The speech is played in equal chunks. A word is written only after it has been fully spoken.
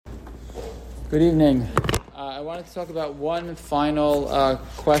Good evening. I wanted to talk about one final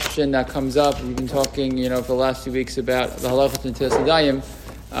question that comes up. We've been talking, for the last few weeks about the halachot and Netilas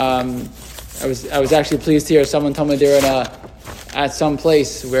Yadayim. I was actually pleased to hear someone tell me they were at some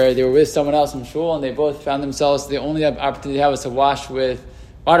place where they were with someone else in shul, and they both found themselves the only opportunity they had was to wash with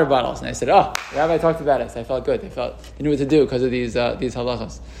water bottles. And I said, "Oh, the rabbi talked about it." So I felt good. They knew what to do because of these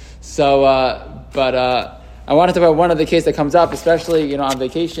halachos. So, I want to talk about one other case that comes up, especially on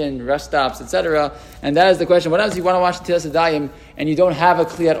vacation, rest stops, etc. And that is the question: what else you want to wash Netilas Yadayim and you don't have a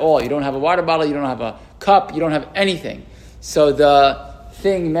kli at all? You don't have a water bottle, you don't have a cup, you don't have anything. So the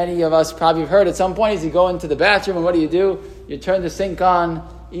thing many of us probably have heard at some point is you go into the bathroom and what do? You turn the sink on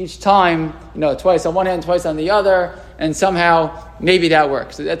each time, twice on one hand, twice on the other, and somehow maybe that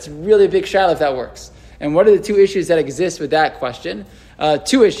works. So that's really a big shadow if that works. And what are the two issues that exist with that question?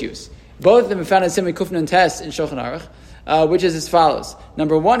 Two issues. Both of them are found in Simon Kufnan Test in Shulchan Aruch, which is as follows.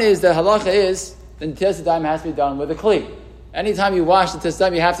 Number one is the halacha is the Netilas Yadayim has to be done with a kli. Anytime you wash the Netilas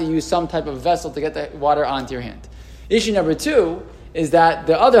Yadayim, you have to use some type of vessel to get the water onto your hand. Issue number two is that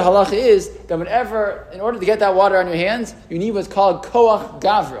the other halacha is that whenever, in order to get that water on your hands, you need what's called koach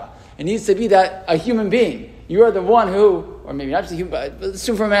gavra. It needs to be that a human being, you are the one who, or maybe not just a human, but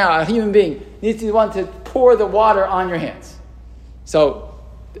assume for now, a human being needs to be the one to pour the water on your hands. So,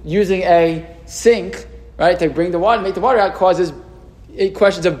 using a sink, right, to bring the water, make the water out, causes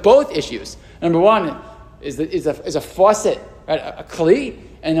questions of both issues. Number one is a faucet, right, a kli,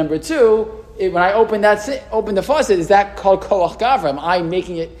 and number two, when I open the faucet, is that called koach gavra? Am I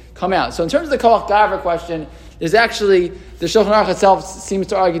making it come out? So in terms of the koach gavra question, there's actually, the Shulchan Aruch itself seems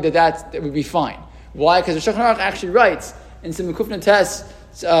to argue that would be fine. Why? Because the Shulchan Aruch actually writes in some Kufna Test,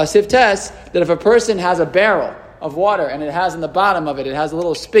 Siv Test, that if a person has a barrel of water and it has in the bottom of it, it has a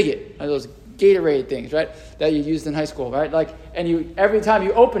little spigot, those Gatorade things, right, that you used in high school, right? And every time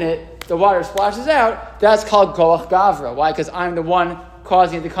you open it, the water splashes out. That's called koach gavra. Why? Because I'm the one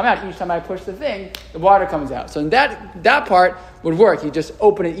causing it to come out. Each time I push the thing, the water comes out. So in that part would work. You just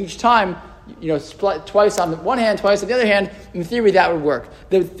open it each time, split twice on the one hand, twice on the other hand. In theory, that would work.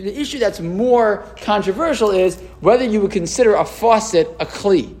 The issue that's more controversial is whether you would consider a faucet a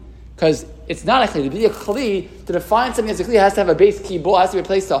kli. Because it's not a kli. To be a kli, to define something as a kli, it has to have a base key bowl, it has to be a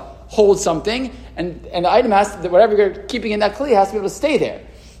place to hold something, and the item whatever you're keeping in that kli has to be able to stay there.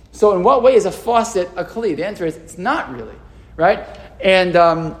 So in what way is a faucet a kli? The answer is it's not really, right? And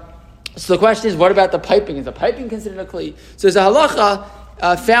so the question is, what about the piping? Is the piping considered a kli? So there's a halacha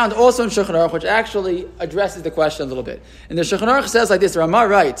found also in Shulchan Aruch, which actually addresses the question a little bit. And the Shulchan Aruch says like this, the Ramah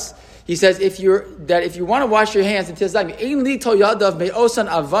writes, he says, if you want to wash your hands, if there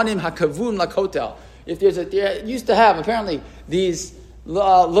used to have apparently these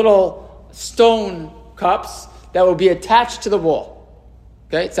little stone cups that will be attached to the wall.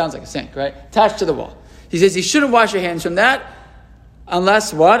 Okay, it sounds like a sink, right? Attached to the wall. He says you shouldn't wash your hands from that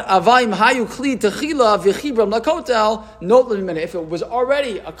unless what? If it was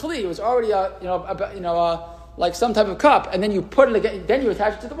already a kli, it was already like some type of cup, and then you put it again, then you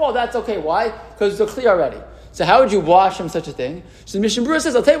attach it to the wall. That's okay. Why? Because it's a kli already. So how would you wash from such a thing? So the Mishnah Berurah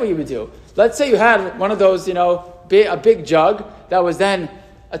says, I'll tell you what you would do. Let's say you had one of those, a big jug that was then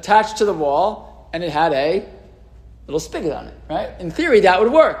attached to the wall, and it had a little spigot on it, right? In theory, that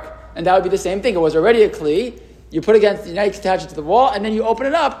would work. And that would be the same thing. It was already a kli. You put now you attach it to the wall, and then you open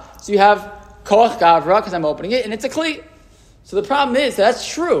it up. So you have koach gavra, because I'm opening it, and it's a kli. So the problem is, that's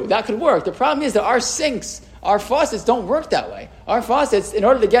true. That could work. The problem is that our sinks, our faucets don't work that way. Our faucets, in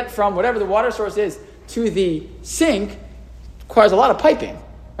order to get from whatever the water source is to the sink, requires a lot of piping,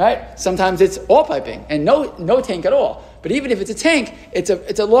 right? Sometimes it's all piping and no tank at all. But even if it's a tank, it's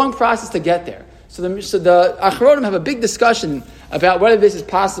a long process to get there. So the Acharonim have a big discussion about whether this is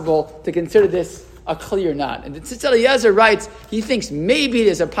possible to consider this a kli or not. And the Tzitz Eliezer writes, he thinks maybe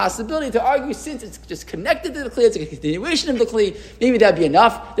there's a possibility to argue since it's just connected to the kli, it's a continuation of the kli, maybe that'd be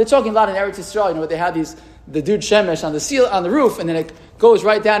enough. They're talking a lot in Eretz Yisrael, they have the dud shemesh on the roof, and then it goes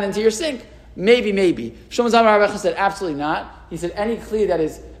right down into your sink. Maybe. Shlomo Zalman Auerbach said absolutely not. He said any kli that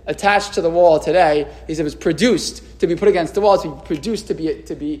is attached to the wall today, he said it was produced to be put against the walls, to be produced to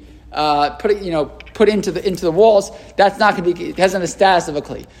be put into the walls. That's not going to be. It hasn't the status of a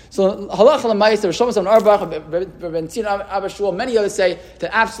kli. So halacha l'maaseh, Shlomo Zalman Auerbach, Ben Tzina Abba Shmuel, many others say that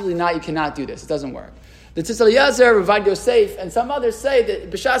absolutely not. You cannot do this. It doesn't work. The Tzitz Eliezer, Ravad Yosef, and some others say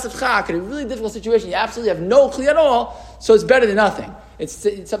that b'shas of chak, in a really difficult situation, you absolutely have no kli at all, so it's better than nothing. It's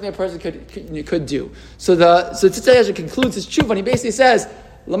something a person could do. So Tzitz Eliezer concludes his tshuva, and he basically says,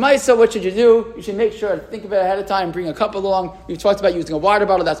 L'maisa, what should you do? You should make sure to think of it ahead of time, bring a cup along. We've talked about using a water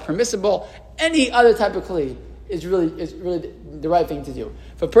bottle, that's permissible. Any other type of kli is really the right thing to do.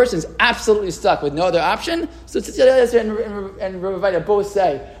 If a person's absolutely stuck with no other option, so Tzitz and Rav Vaida both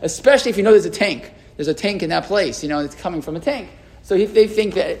say, especially if you know there's a tank in that place, it's coming from a tank. So they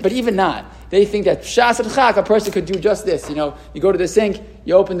think that, but even not, they think that Shas Chak, a person could do just this. You go to the sink,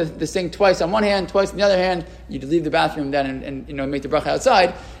 you open the sink twice on one hand, twice on the other hand, you leave the bathroom then and make the bracha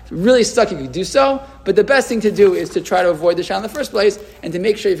outside. If you're really stuck, you could do so, but the best thing to do is to try to avoid the shah in the first place, and to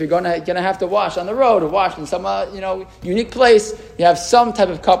make sure if you're gonna have to wash on the road or wash in some unique place, you have some type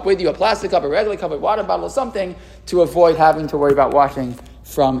of cup with you, a plastic cup, a regular cup, a water bottle, or something, to avoid having to worry about washing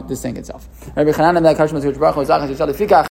from the sink itself.